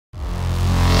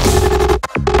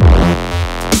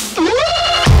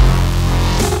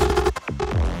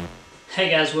Hey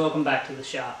guys, welcome back to the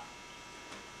shop.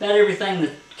 About everything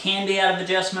that can be out of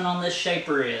adjustment on this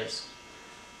shaper is.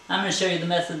 I'm going to show you the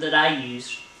method that I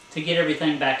used to get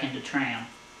everything back into tram.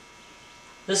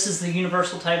 This is the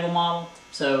universal table model,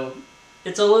 so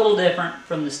it's a little different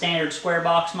from the standard square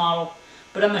box model,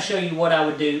 but I'm going to show you what I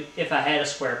would do if I had a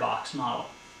square box model.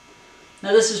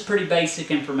 Now this is pretty basic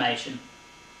information.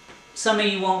 Some of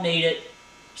you won't need it,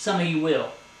 some of you will.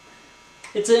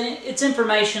 It's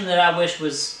information that I wish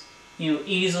was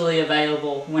easily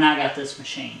available when I got this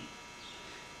machine.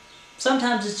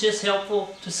 Sometimes it's just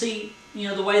helpful to see,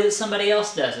 the way that somebody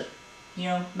else does it.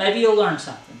 Maybe you'll learn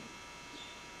something.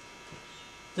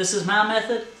 This is my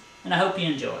method, and I hope you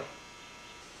enjoy.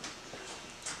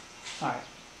 Alright,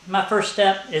 my first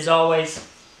step is always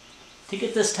to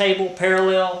get this table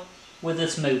parallel with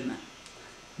this movement.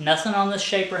 Nothing on this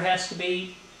shaper has to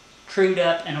be trued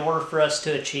up in order for us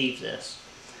to achieve this.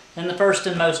 And the first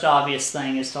and most obvious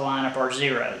thing is to line up our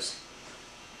zeros.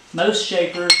 Most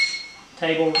shapers,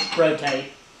 tables rotate.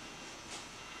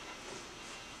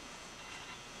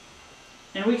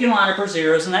 And we can line up our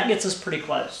zeros, and that gets us pretty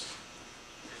close.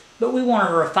 But we want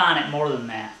to refine it more than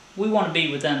that. We want to be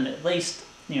within at least,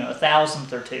 a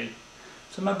thousandth or two.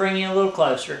 So I'm going to bring you a little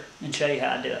closer and show you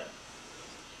how I do it.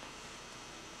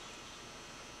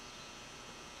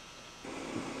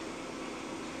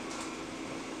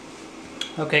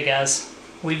 Okay guys,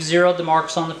 we've zeroed the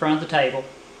marks on the front of the table.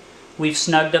 We've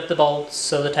snugged up the bolts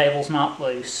so the table's not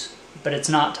loose, but it's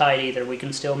not tight either. We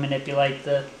can still manipulate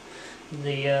the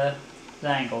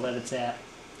angle that it's at.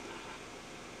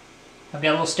 I've got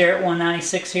a little stair at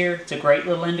 196 here. It's a great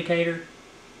little indicator.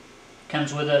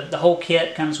 Comes with the whole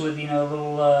kit comes with a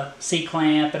little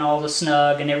C-clamp and all the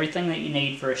snug and everything that you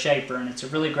need for a shaper, and it's a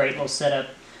really great little setup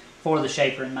for the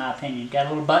shaper in my opinion. Got a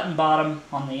little button bottom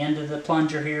on the end of the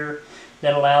plunger here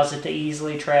that allows it to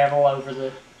easily travel over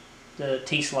the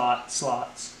T-slot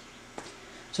slots.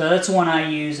 So that's one I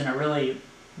use, and I really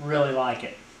like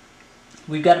it.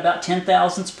 We've got about 10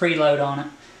 thousandths preload on it,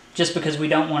 just because we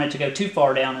don't want it to go too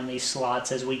far down in these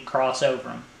slots as we cross over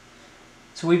them.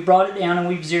 So we've brought it down and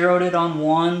we've zeroed it on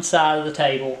one side of the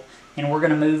table, and we're going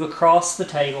to move across the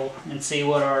table and see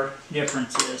what our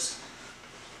difference is.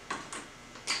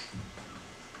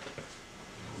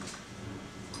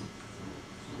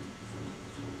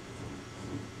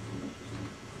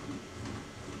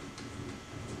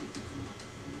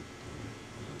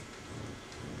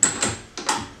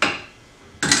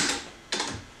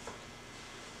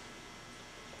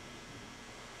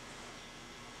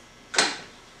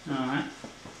 Alright,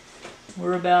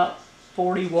 we're about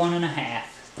 41.5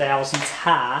 thousandths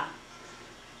high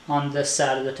on this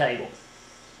side of the table.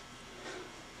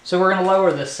 So we're going to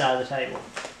lower this side of the table,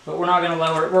 but we're not going to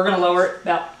lower it. We're going to lower it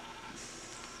about,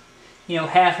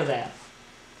 half of that.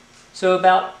 So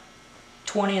about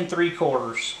 20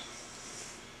 3/4.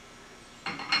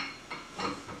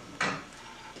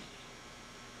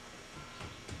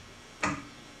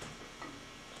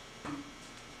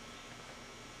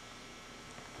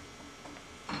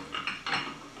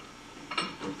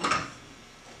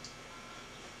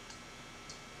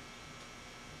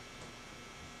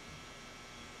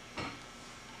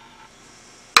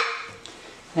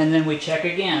 And then we check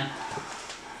again.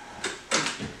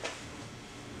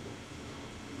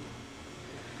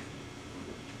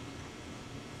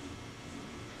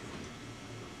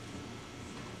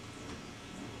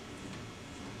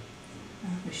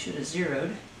 We should have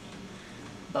zeroed,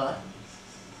 but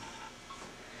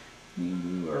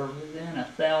we were within a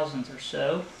thousandth or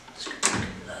so. Let's go back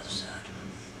to the other side.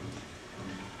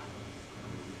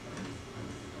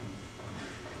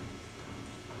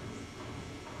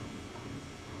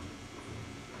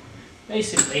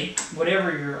 Basically,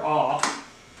 whatever you're off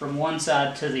from one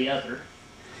side to the other,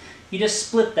 you just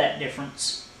split that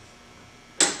difference.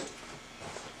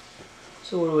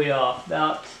 So what are we off?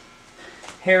 About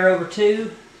hair over 2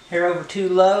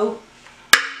 low.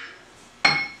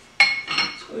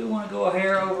 So we want to go a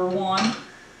hair over 1.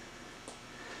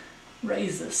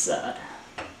 Raise this side.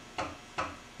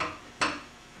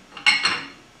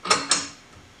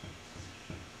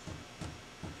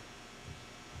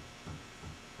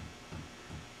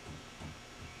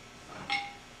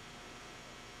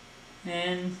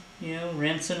 And,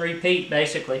 rinse and repeat,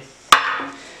 basically,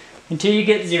 until you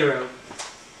get 0.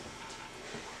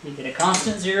 You get a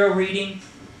constant 0 reading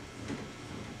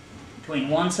between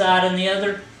one side and the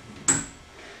other,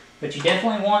 but you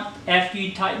definitely want, after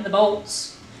you tighten the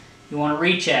bolts, you want to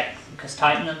recheck, because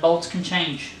tightening the bolts can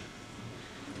change.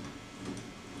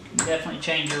 You can definitely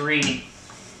change your reading.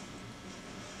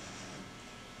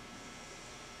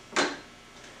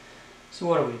 So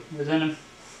what are we? Within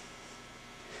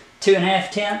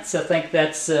 2.5 tenths, I think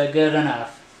that's good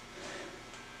enough.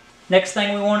 Next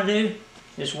thing we want to do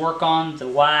is work on the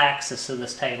y-axis of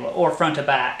this table, or front to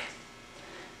back.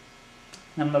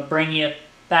 I'm going to bring you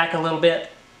back a little bit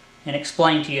and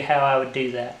explain to you how I would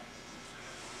do that.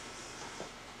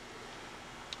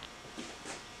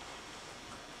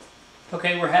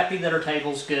 Okay, we're happy that our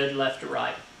table's good left to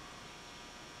right.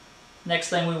 Next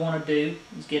thing we want to do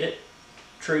is get it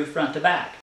true front to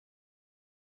back.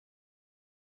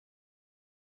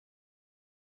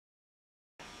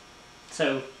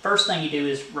 So first thing you do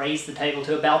is raise the table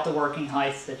to about the working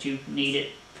height that you need it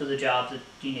for the job that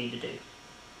you need to do.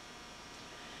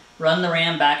 Run the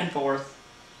RAM back and forth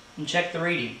and check the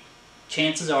reading.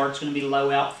 Chances are it's going to be low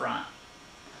out front.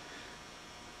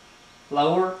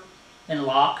 Lower and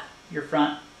lock your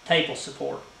front table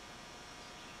support.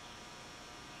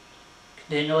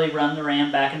 Continually run the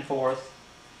RAM back and forth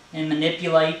and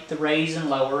manipulate the raise and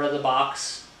lower of the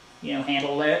box,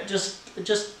 handle there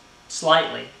just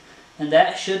slightly. And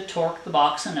that should torque the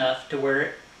box enough to where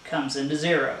it comes into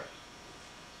 0.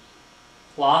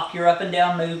 Lock your up and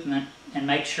down movement and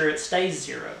make sure it stays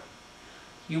 0.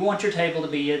 You want your table to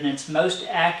be in its most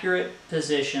accurate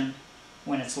position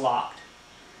when it's locked.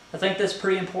 I think that's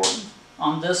pretty important.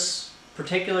 On this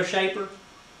particular shaper,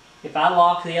 if I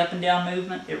lock the up and down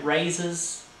movement, it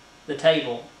raises the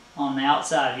table on the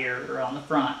outside here, or on the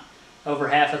front, over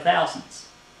 0.5 thousandths.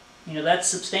 That's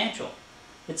substantial.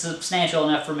 It's substantial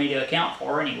enough for me to account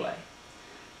for anyway.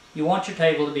 You want your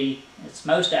table to be its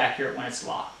most accurate when it's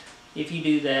locked. If you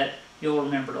do that, you'll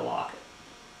remember to lock it.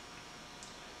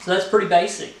 So that's pretty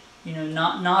basic.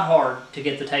 Not hard to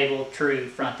get the table true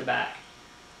front to back.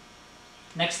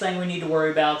 Next thing we need to worry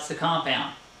about is the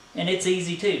compound. And it's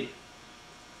easy too.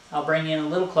 I'll bring you in a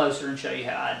little closer and show you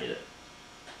how I do it.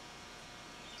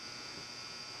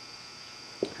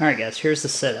 Alright guys, here's the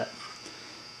setup.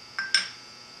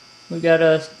 We've got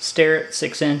a Starrett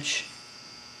 6-inch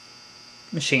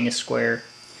machinist square.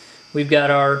 We've got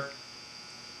our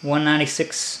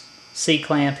 196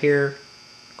 C-clamp here,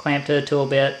 clamped to a tool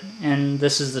bit, and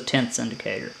this is the tenths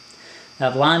indicator.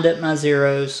 I've lined up my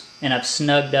zeros and I've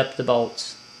snugged up the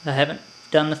bolts. I haven't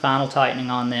done the final tightening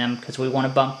on them because we want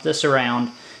to bump this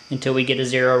around until we get a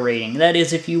 0 reading. That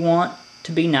is if you want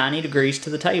to be 90 degrees to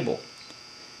the table.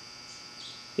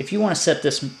 If you want to set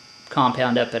this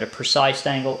compound up at a precise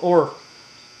angle, or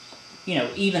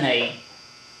even a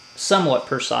somewhat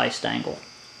precise angle,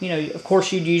 of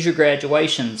course you'd use your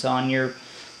graduations on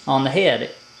the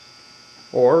head,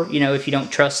 or if you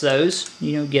don't trust those,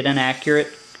 get an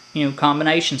accurate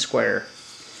combination square,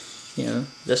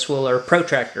 this will, or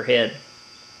protractor head.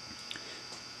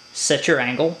 Set your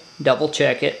angle, double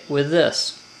check it with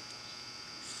this.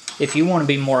 If you want to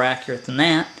be more accurate than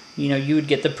that, you would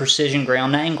get the precision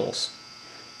ground angles.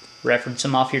 Reference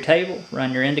them off your table,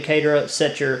 run your indicator up,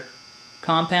 set your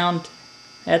compound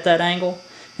at that angle,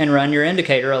 and run your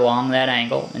indicator along that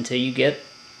angle until you get,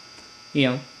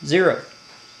 0.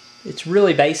 It's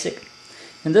really basic.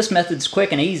 And this method's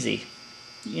quick and easy.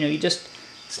 You just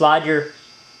slide your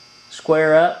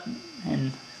square up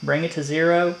and bring it to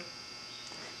 0.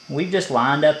 We've just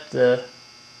lined up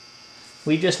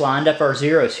our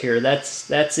zeros here.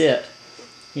 That's it.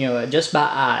 Just by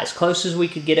eye, as close as we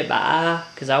could get it by eye,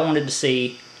 because I wanted to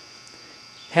see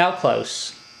how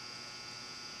close,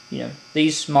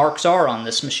 these marks are on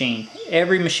this machine.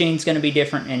 Every machine's going to be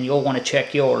different, and you'll want to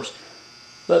check yours.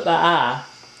 But by eye,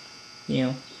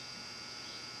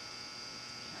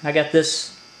 I got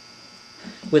this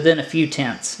within a few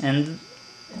tenths, and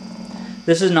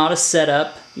this is not a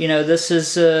setup. This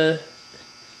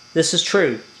is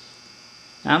true.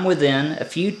 I'm within a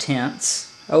few tenths,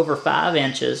 over 5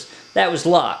 inches. That was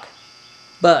luck.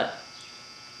 But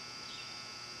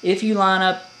if you line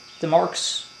up the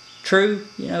marks true,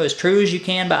 as true as you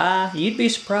can by eye, you'd be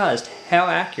surprised how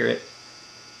accurate,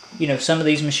 some of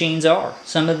these machines are.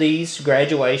 Some of these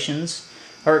graduations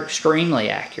are extremely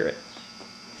accurate.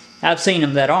 I've seen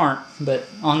them that aren't, but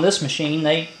on this machine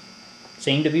they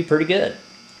seem to be pretty good.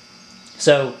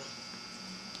 So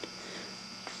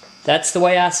that's the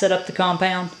way I set up the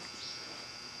compound.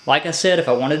 Like I said, if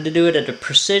I wanted to do it at a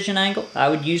precision angle, I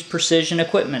would use precision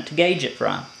equipment to gauge it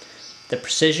from. The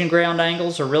precision ground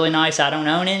angles are really nice. I don't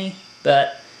own any,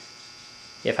 but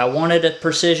if I wanted a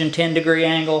precision 10-degree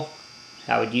angle,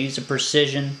 I would use a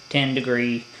precision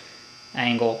 10-degree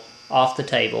angle off the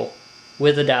table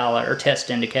with a dial or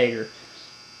test indicator,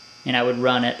 and I would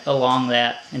run it along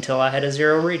that until I had a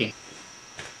 0 reading.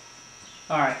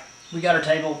 Alright, we got our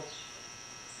table,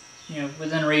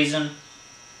 within reason,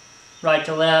 right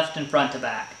to left and front to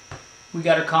back. We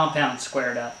got our compound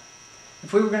squared up.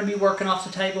 If we were going to be working off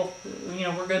the table, you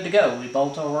know, we're good to go. We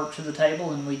bolt our work to the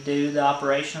table and we do the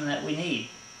operation that we need.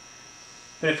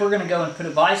 But if we're going to go and put a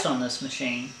vise on this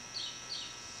machine,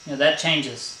 you know, that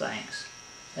changes things.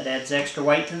 That adds extra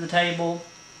weight to the table.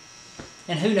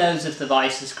 And who knows if the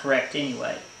vise is correct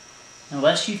anyway.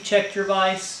 Unless you've checked your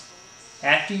vise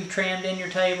after you've trammed in your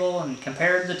table and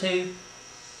compared the two,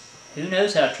 who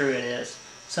knows how true it is.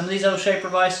 Some of these old shaper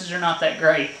vices are not that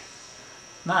great.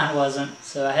 Mine wasn't,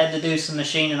 so I had to do some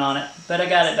machining on it, but I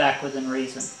got it back within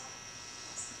reason.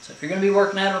 So if you're going to be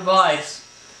working out of a vise,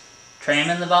 tram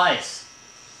in the vise.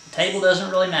 The table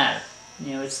doesn't really matter.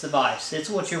 You know, it's the vise. It's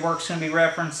what your work's going to be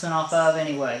referencing off of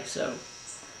anyway, so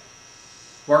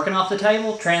working off the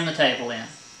table, tram the table in.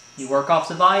 You work off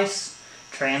the vise,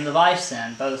 tram the vise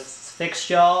in, both fixed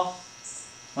jaw,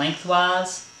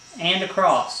 lengthwise, and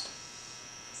across,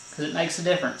 because it makes a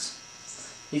difference.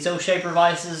 These old shaper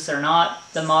vices are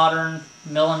not the modern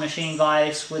milling machine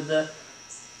vise with the,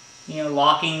 you know,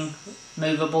 locking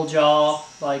movable jaw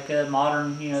like a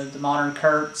modern, you know, the modern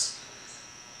Kurtz.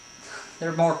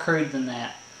 They're more crude than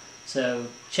that. So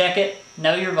check it,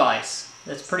 know your vise.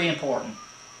 That's pretty important.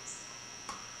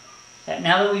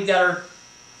 Now that we've got our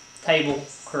table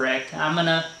correct, I'm going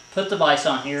to put the vise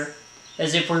on here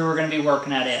as if we were going to be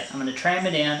working at it. I'm going to tram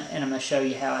it in and I'm going to show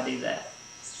you how I do that.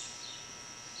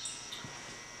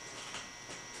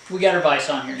 We got our vise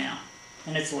on here now,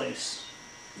 and it's loose.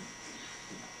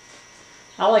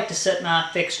 I like to set my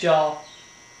fixed jaw,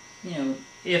 you know,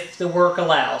 if the work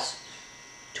allows,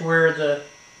 to where the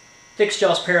fixed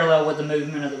jaw is parallel with the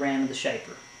movement of the ram of the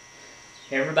shaper.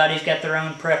 Everybody's got their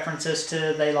own preferences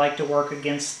to, they like to work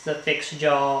against the fixed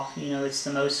jaw, you know, it's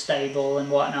the most stable and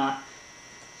whatnot.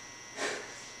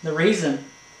 The reason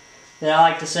that I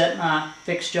like to set my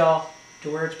fixed jaw to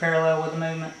where it's parallel with the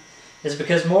movement is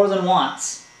because more than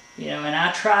once, you know, and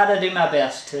I try to do my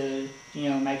best to, you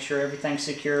know, make sure everything's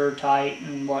secure, tight,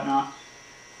 and whatnot.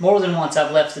 More than once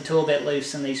I've left the tool bit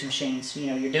loose in these machines. You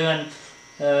know, you're doing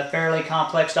a fairly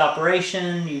complex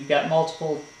operation, you've got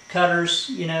multiple cutters,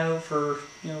 you know, for,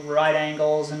 you know, right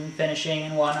angles and finishing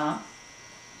and whatnot.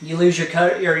 You lose your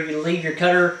cutter, or you leave your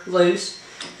cutter loose,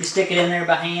 you stick it in there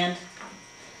by hand,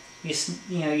 you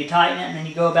know, you tighten it, and then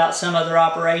you go about some other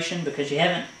operation because you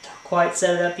haven't quite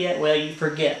set it up yet, well, you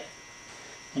forget.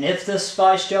 And if this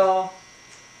vise jaw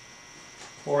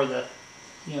or the,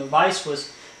 you know, vise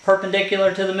was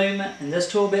perpendicular to the movement and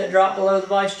this tool bit dropped below the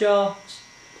vise jaw,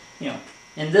 you know,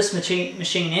 in this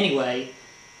machine anyway,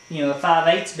 you know, a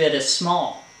 5/8 bit is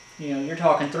small. You know, you're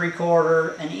talking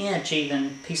 3/4, an inch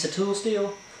even piece of tool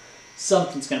steel,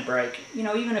 something's going to break. You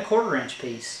know, even a 1/4 inch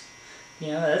piece.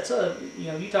 You know, that's a,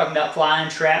 you know, you're talking about flying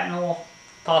shrapnel,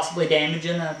 possibly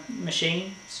damaging the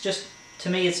machine. It's just, to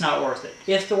me, it's not worth it.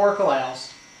 If the work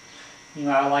allows, you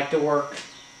know, I like to work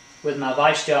with my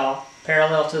vise jaw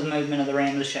parallel to the movement of the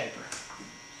ram of the shaper.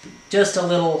 Just a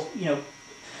little, you know,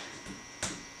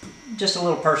 just a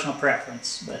little personal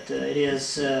preference, but it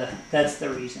is, that's the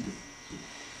reason.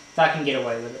 If I can get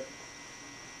away with it.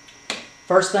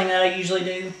 First thing that I usually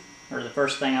do, or the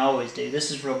first thing I always do,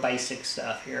 this is real basic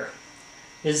stuff here,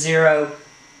 is 0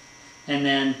 and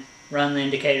then run the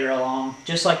indicator along,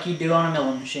 just like you do on a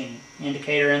milling machine.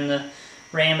 Indicator in the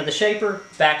ram of the shaper,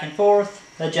 back and forth,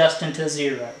 adjusting to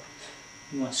 0.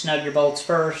 You want to snug your bolts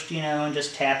first, you know, and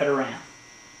just tap it around.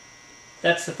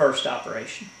 That's the first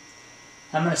operation.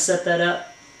 I'm going to set that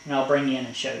up, and I'll bring you in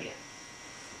and show you.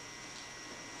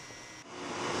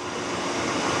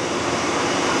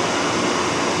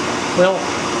 Well,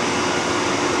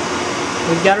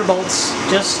 we've got our bolts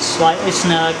just slightly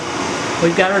snug.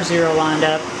 We've got our 0 lined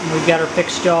up, and we've got our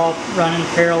fixed jaw running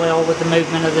parallel with the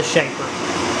movement of the shaper.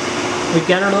 We've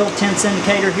got our little tense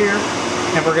indicator here,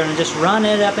 and we're going to just run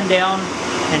it up and down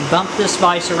and bump this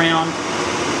vise around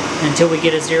until we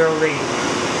get a 0 reading,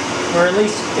 or at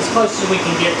least as close as we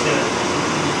can get to it.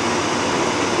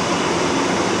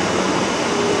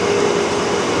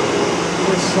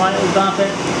 Just slightly bump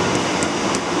it.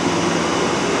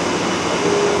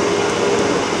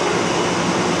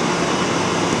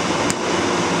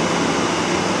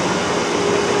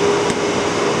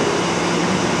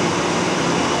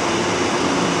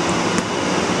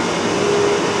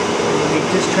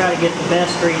 Just try to get the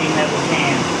best reading that we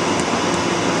can.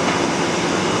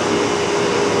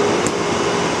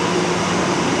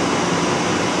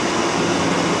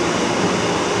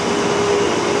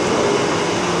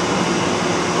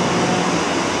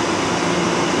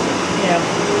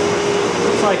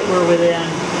 Looks like we're within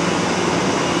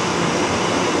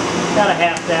about a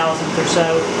 1/2,000th or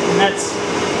so, and that's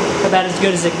about as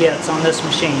good as it gets on this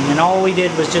machine. And all we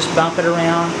did was just bump it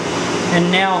around,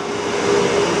 and now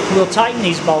we'll tighten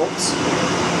these bolts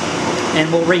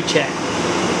and we'll recheck.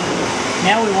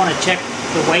 Now we want to check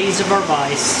the ways of our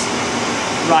vise,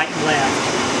 right and left.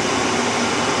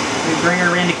 We bring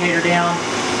our indicator down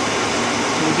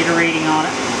so we get a reading on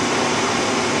it.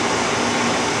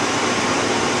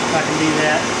 If I can do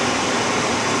that.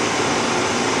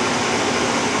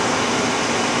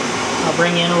 I'll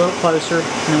bring you in a little closer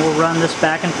and then we'll run this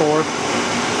back and forth.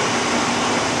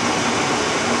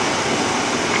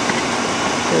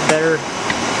 Get a better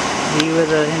view of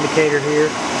the indicator here.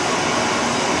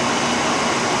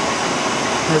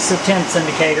 This is a 10th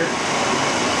indicator.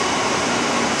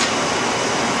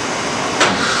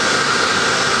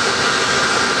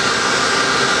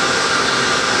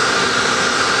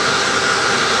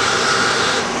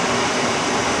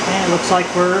 And it looks like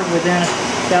we're within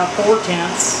about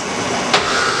 4/10.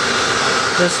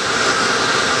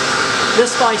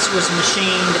 This vise was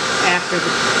machined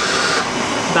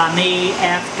by me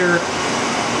after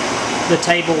the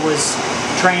table was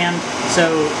trammed,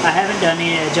 so I haven't done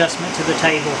any adjustment to the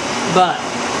table. But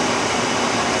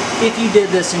if you did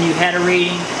this and you had a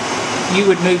reading, you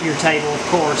would move your table, of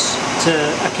course, to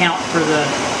account for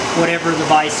whatever the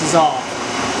vise is off.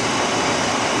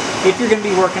 If you're going to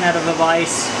be working out of a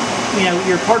vise, you know,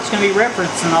 your part's going to be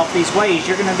referencing off these ways.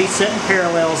 You're going to be setting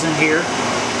parallels in here,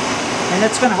 and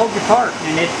it's going to hold your part.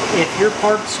 And if your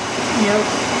part's, you know,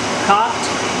 cocked,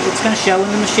 it's going to show in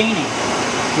the machining.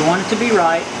 If you want it to be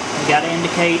right, you got to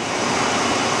indicate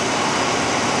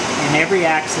in every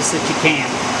axis that you can.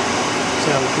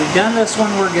 So if we've done this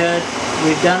one, we're good.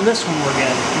 We've done this one, we're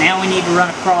good. Now we need to run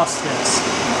across this.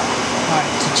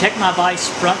 Alright, to check my vise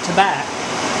front to back,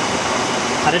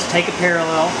 I just take a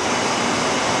parallel,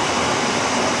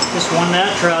 just one that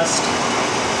I trust,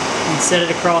 and set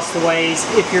it across the ways.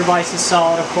 If your vise is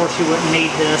solid, of course you wouldn't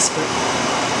need this, but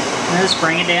just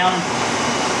bring it down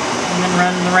and then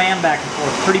run the ram back and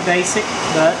forth. Pretty basic,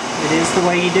 but it is the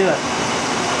way you do it.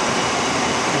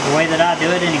 Or the way that I do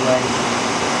it anyway.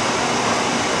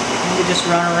 And you just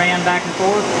run a ram back and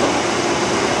forth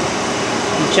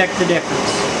and check the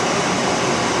difference.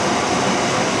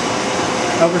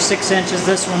 Over 6 inches,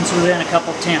 this one's within a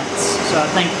couple tenths. So I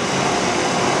think,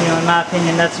 you know, in my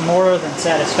opinion, that's more than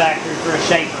satisfactory for a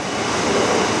shaper.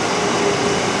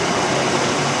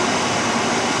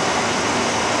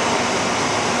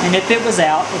 And if it was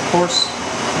out, of course,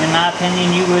 in my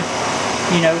opinion, you would,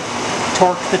 you know,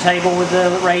 torque the table with the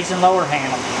raise and lower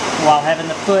handle while having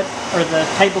the foot or the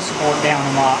table support down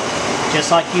and locked,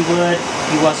 just like you would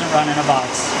if you wasn't running a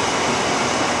vise.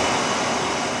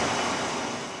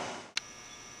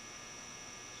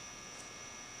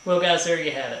 Well guys, there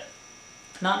you have it.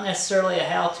 Not necessarily a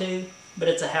how-to, but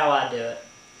it's a how I do it.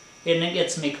 And it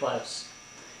gets me close.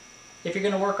 If you're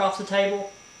going to work off the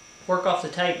table, work off the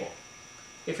table.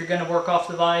 If you're going to work off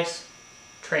the vise,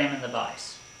 tramming the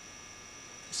vise.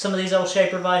 Some of these old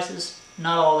shaper vices,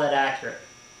 not all that accurate.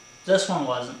 This one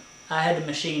wasn't. I had to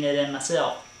machine it in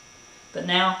myself. But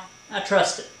now, I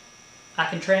trust it. I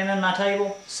can tram in my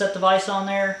table, set the vise on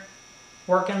there,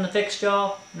 work in the fixed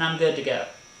jaw, and I'm good to go.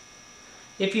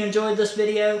 If you enjoyed this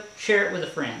video, share it with a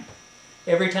friend.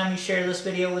 Every time you share this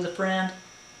video with a friend,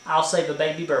 I'll save a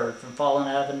baby bird from falling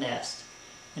out of a nest.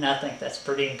 And I think that's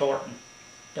pretty important.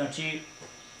 Don't you?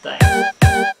 Thanks.